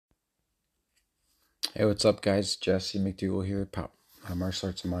Hey, what's up, guys? Jesse McDougall here, Martial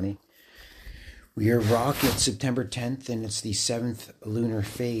Arts and Money. We are Rocket September 10th, and it's the 7th lunar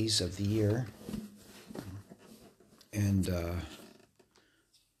phase of the year. And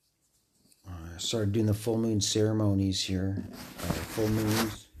I started doing the full moon ceremonies here. Full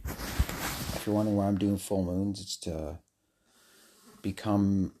moons. If you're wondering why I'm doing full moons, it's to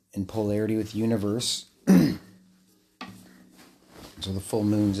become in polarity with the universe. So the full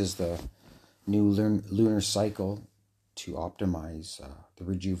moons is the new lunar cycle to optimize the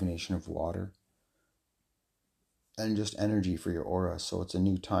rejuvenation of water and just energy for your aura. So it's a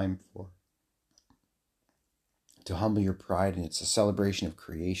new time to humble your pride, and it's a celebration of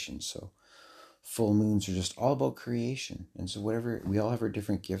creation. So full moons are just all about creation. And so whatever, we all have our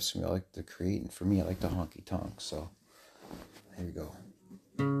different gifts and we all like to create. And for me, I like to honky tonk. So here we go.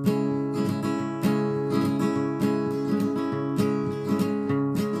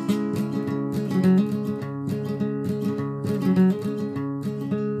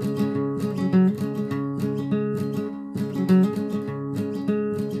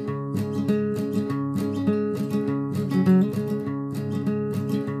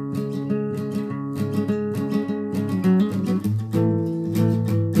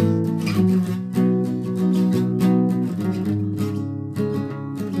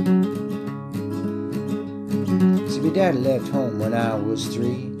 Daddy left home when I was 3.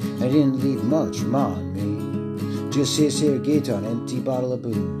 I didn't leave much from on me. Just his here guitar and empty bottle of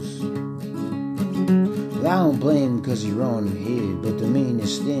booze. Well, I don't blame him cause he run ahead, but the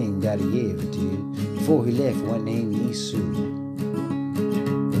meanest thing that he ever did before he left went named me Sue.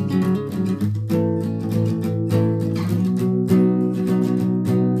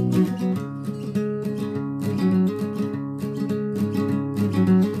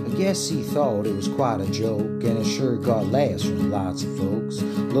 Guess he thought it was quite a joke, and it sure got laughs from lots of folks.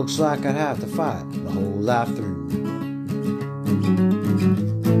 Looks like I'd have to fight the whole life through.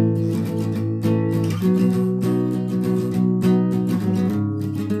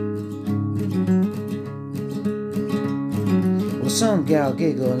 Well, some gal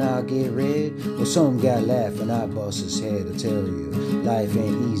giggle and I get red. Well, some gal laugh and I bust his head. I tell you, life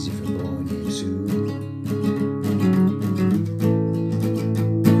ain't easy for boy named Sue.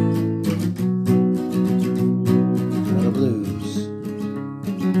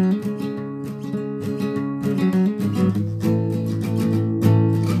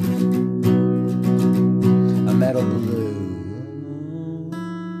 Metal blue.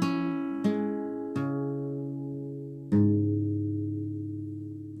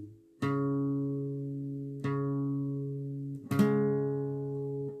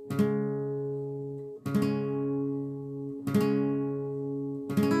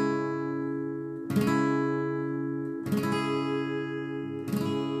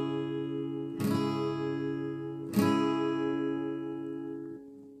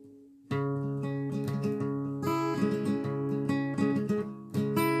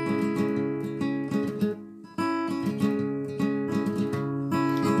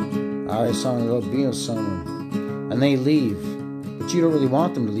 Alright, song about being with someone, and they leave, but you don't really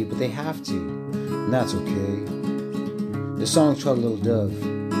want them to leave, but they have to, and that's okay. This song's called Little Dove.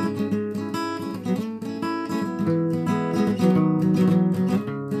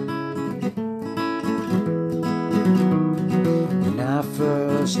 When I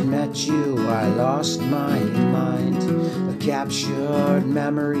first met you, I lost my mind. A captured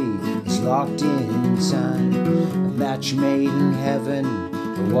memory is locked in time. A match made in heaven,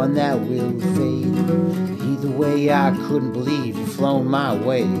 one that will fade. Either way, I couldn't believe you'd flown my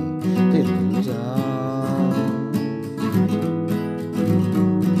way, little dove, little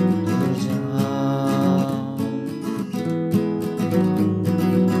dove.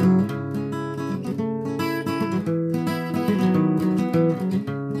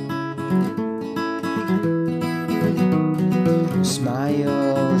 Your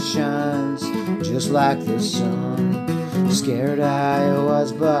smile shines just like the sun. Scared I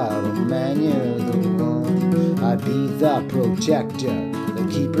was, but oh man, you're the one. I'd be the protector, the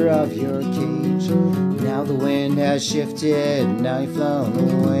keeper of your cage. Now the wind has shifted, now you've flown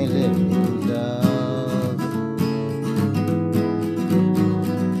away, little dove,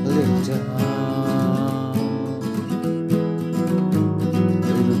 little dove,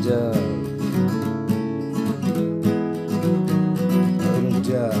 little dove, little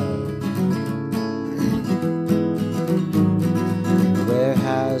dove. Where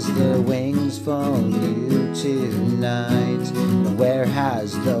has the wings flown you tonight? And where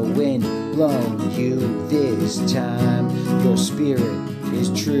has the wind blown you this time? Your spirit is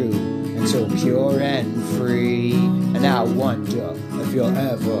true and so pure and free, and I wonder if if you'll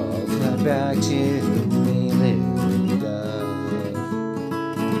ever fly back to me, little dove.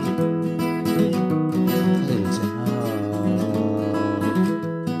 Little dove.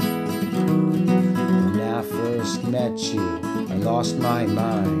 When I first met you, I lost my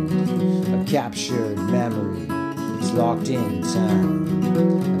mind. A captured memory, it's locked in time.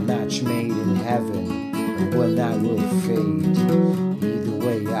 A match made in heaven, and one that will fade. Either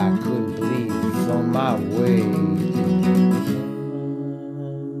way, I couldn't believe you from my way.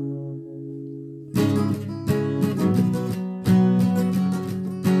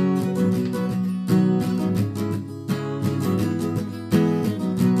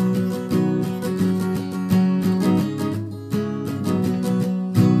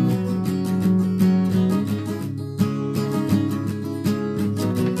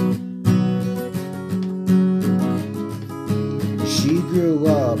 She grew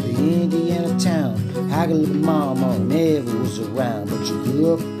up in Indiana town. Had a little mama never was around, but she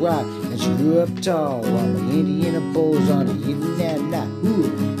grew up bright and she grew up tall. On the Indiana Bulls on the Indiana.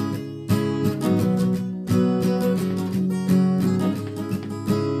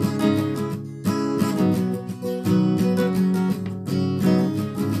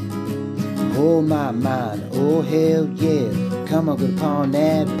 Oh my mind, oh hell yeah. Come up upon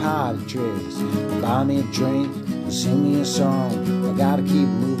that party dress. Buy me a drink, sing me a song. I gotta keep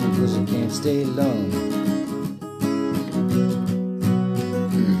moving cause I can't stay long.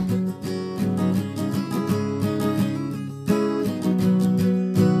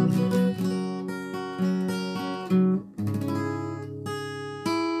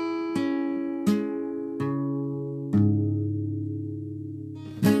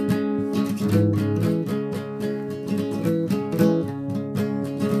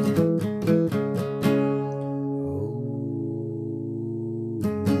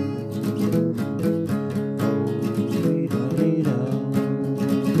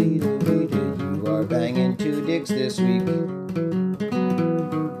 Banging 2 dicks this week.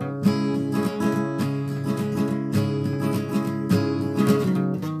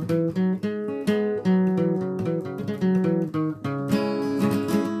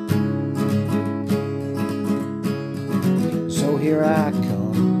 So here I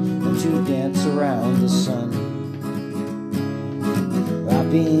come to dance around the sun. I've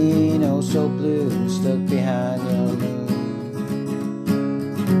been oh so blue, stuck behind your moon.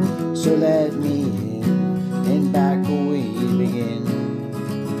 So let me and back we begin,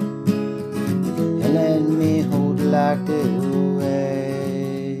 and let me hold you like the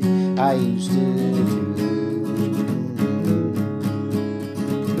way I used to do.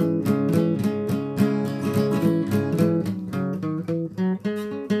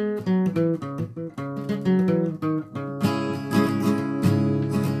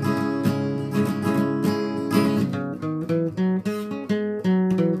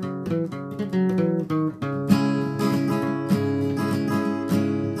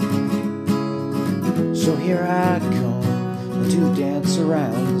 So here I come to dance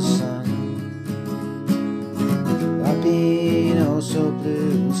around the sun. I've been oh so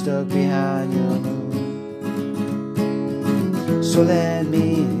blue and stuck behind your moon. So let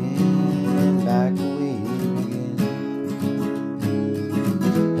me in and back we begin,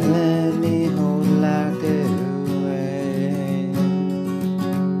 and let me hold you like the way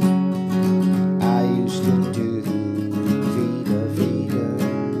I used to do. Vida, vida,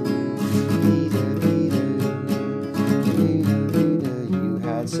 vida, vida, vida. You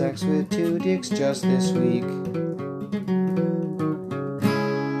had sex with 2 dicks just this week.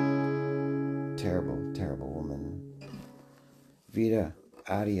 Terrible, terrible woman. Vida,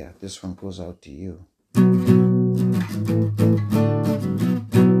 Aria, this one goes out to you.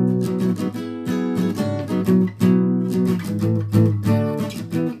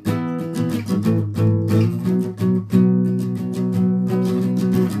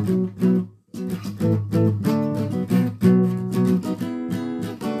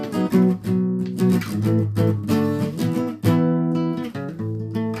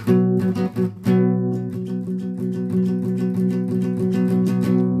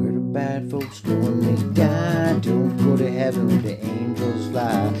 Folks go when they die. Don't go to heaven where the angels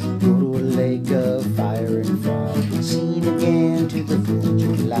fly. Go to a lake of fire and fire, seen again to the 4th of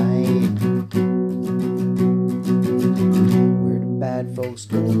July. Where the bad folks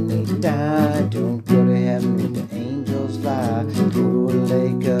go when they die. Don't go to heaven where the angels fly. Go to a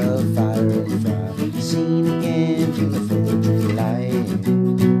lake of fire and fire, seen again to the 4th of July.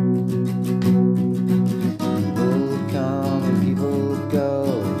 People come and people go.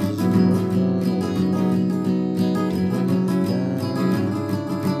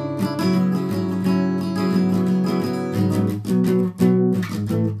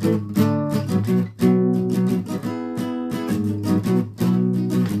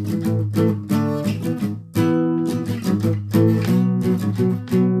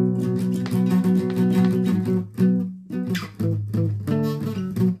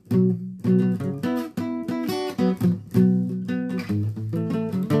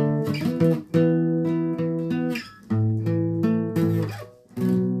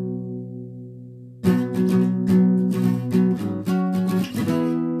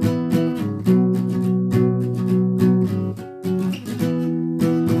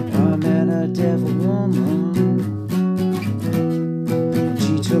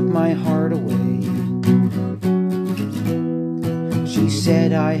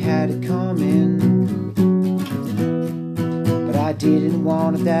 I had it coming, but I didn't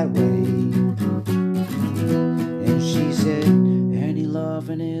want it that way. And she said, any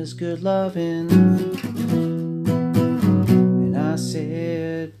loving is good loving. And I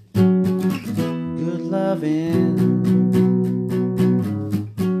said, good loving.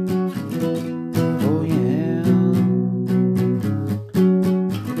 Oh yeah.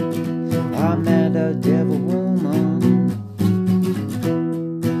 I met a devil woman.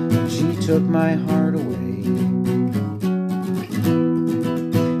 She took my heart away.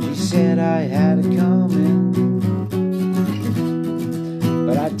 She said I had it coming,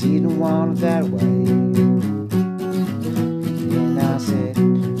 but I didn't want it that way. And I said,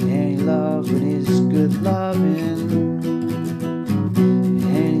 any loving is good loving.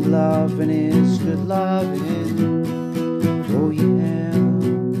 Any loving is good loving. Oh yeah.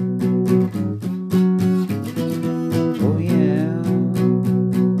 Oh yeah.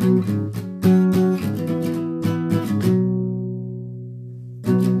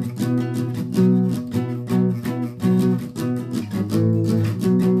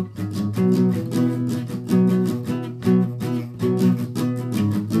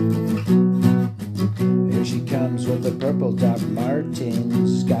 With the purple Doc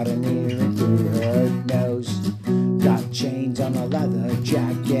Martens, got an earring through her nose, got chains on a leather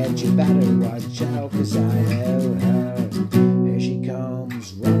jacket. You better watch out, 'cause I know her. Here she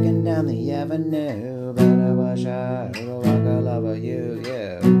comes, rocking down the avenue. Better watch out, it'll walk all over you,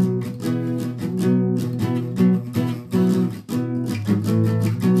 yeah.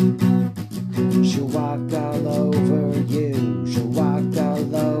 She'll walk all over you. She'll walk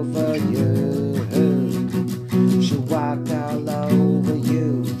all over you. She'll walk all over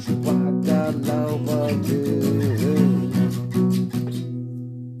you. She'll walk all over you.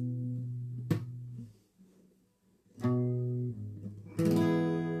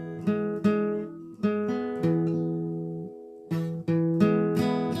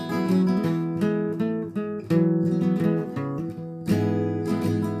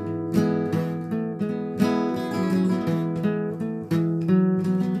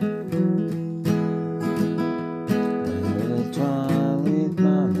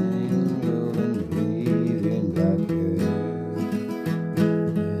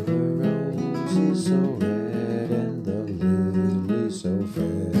 So red and the lily so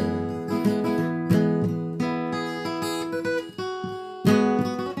fair.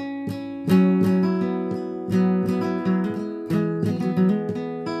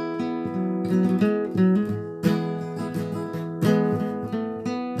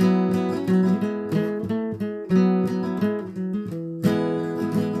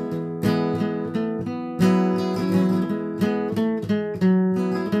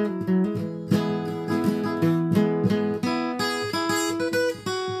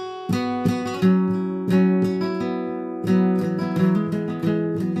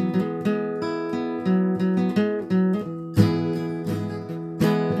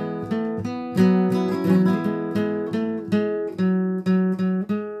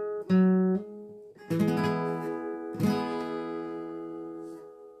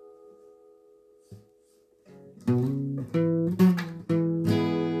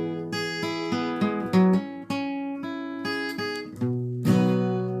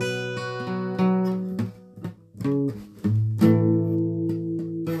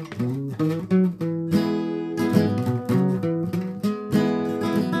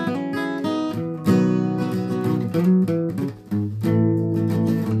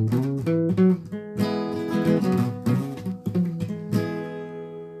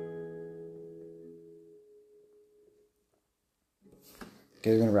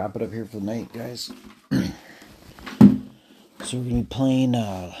 Okay, we're going to wrap it up here for the night, guys. So we're going to be playing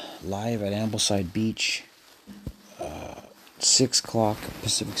live at Ambleside Beach, 6 o'clock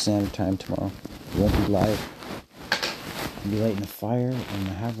Pacific Standard Time tomorrow. We won't be live. I'll be lighting a fire, and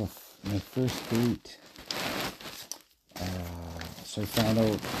I have my first date. So I found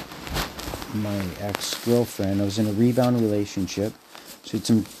out my ex-girlfriend. I was in a rebound relationship, so I had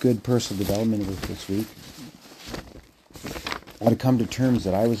some good personal development with this week. I had to come to terms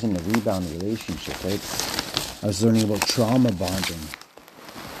that I was in a rebound relationship, right? I was learning about trauma bonding.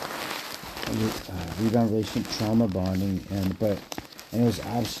 Rebound relationship, trauma bonding, and it was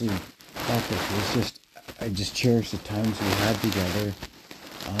absolutely epic. It was just, I just cherished the times we had together.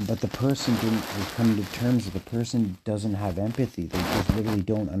 But the person didn't come to terms with the person doesn't have empathy. They just literally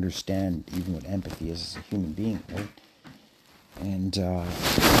don't understand even what empathy is as a human being, right? And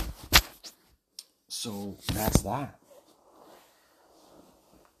so that's that.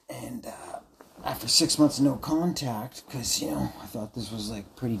 And after 6 months of no contact, because, I thought this was like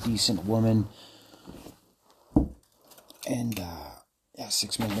a pretty decent woman. And,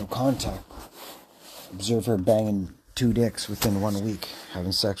 6 months no contact. Observe her banging 2 dicks within 1 week,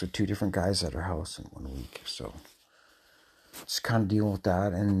 having sex with 2 different guys at her house in 1 week. So, just kind of dealing with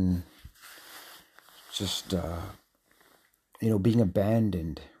that, and just, being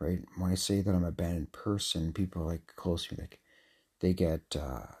abandoned, right? When I say that I'm an abandoned person, people are like close to me, like, they get,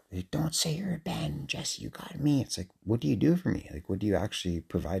 they don't say you're abandoned, Jesse, you got me. It's like, what do you do for me? Like, what do you actually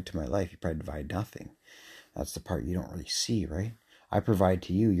provide to my life? You probably provide nothing. That's the part you don't really see, right? I provide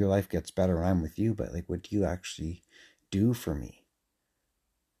to you. Your life gets better when I'm with you, but like, what do you actually do for me,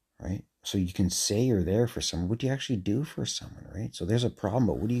 right? So you can say you're there for someone. What do you actually do for someone, right? So there's a problem,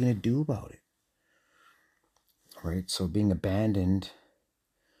 but what are you going to do about it, right? So being abandoned,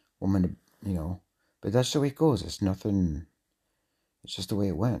 woman, but that's the way it goes. It's nothing. It's just the way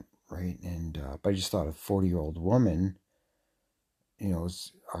it went, right? And but I just thought a 40-year-old woman,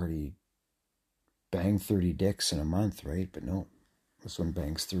 is already banged 30 dicks in a month, right? But no, this one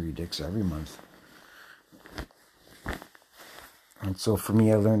bangs 30 dicks every month. And so for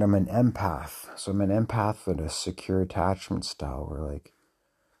me, I learned I'm an empath. So I'm an empath with a secure attachment style where, like,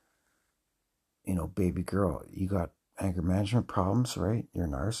 baby girl, you got anger management problems, right? You're a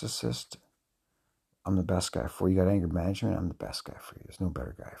narcissist. I'm the best guy for you. You got anger management, I'm the best guy for you. There's no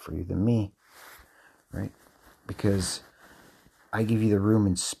better guy for you than me, right? Because I give you the room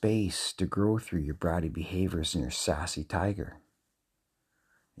and space to grow through your bratty behaviors and your sassy tiger.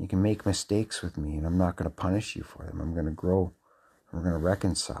 You can make mistakes with me, and I'm not going to punish you for them. I'm going to grow. We're going to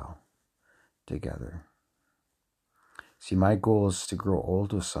reconcile together. See, my goal is to grow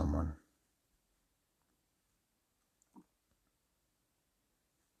old with someone.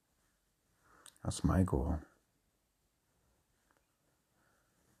 That's my goal.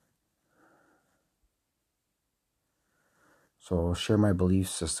 So I'll share my belief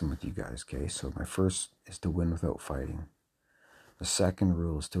system with you guys, okay? So my first is to win without fighting. The second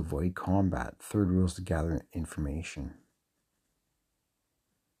rule is to avoid combat. Third rule is to gather information.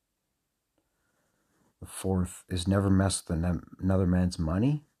 The fourth is never mess with another man's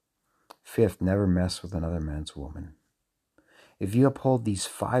money. Fifth, never mess with another man's woman. If you uphold these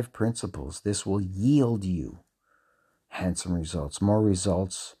 5 principles, this will yield you handsome results. More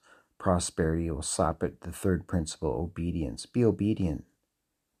results, prosperity will slap at the third principle, obedience. Be obedient.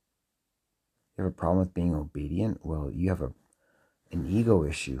 You have a problem with being obedient? Well, you have an ego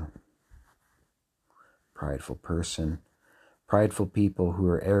issue. Prideful person. Prideful people who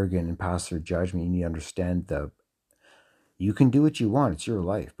are arrogant and pass their judgment. You need to understand you can do what you want. It's your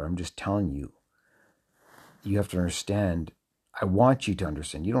life. But I'm just telling you, you have to understand. I want you to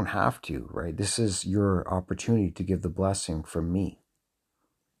understand. You don't have to, right? This is your opportunity to give the blessing from me.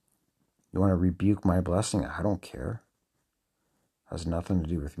 You want to rebuke my blessing? I don't care. It has nothing to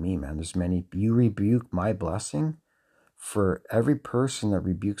do with me, man. You rebuke my blessing. For every person that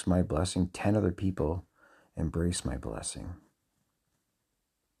rebukes my blessing, 10 other people embrace my blessing.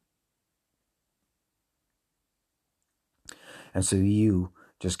 And so you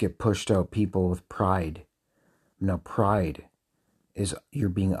just get pushed out, people with pride. Now, pride is you're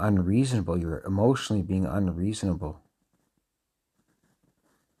being unreasonable. You're emotionally being unreasonable.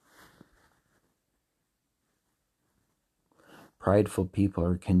 Prideful people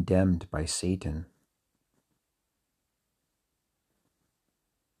are condemned by Satan.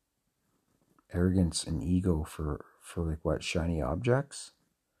 Arrogance and ego for like what, shiny objects?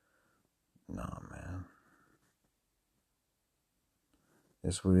 No, man.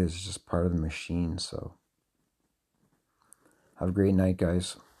 That's what it is. It's just part of the machine. So have a great night,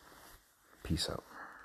 guys. Peace out.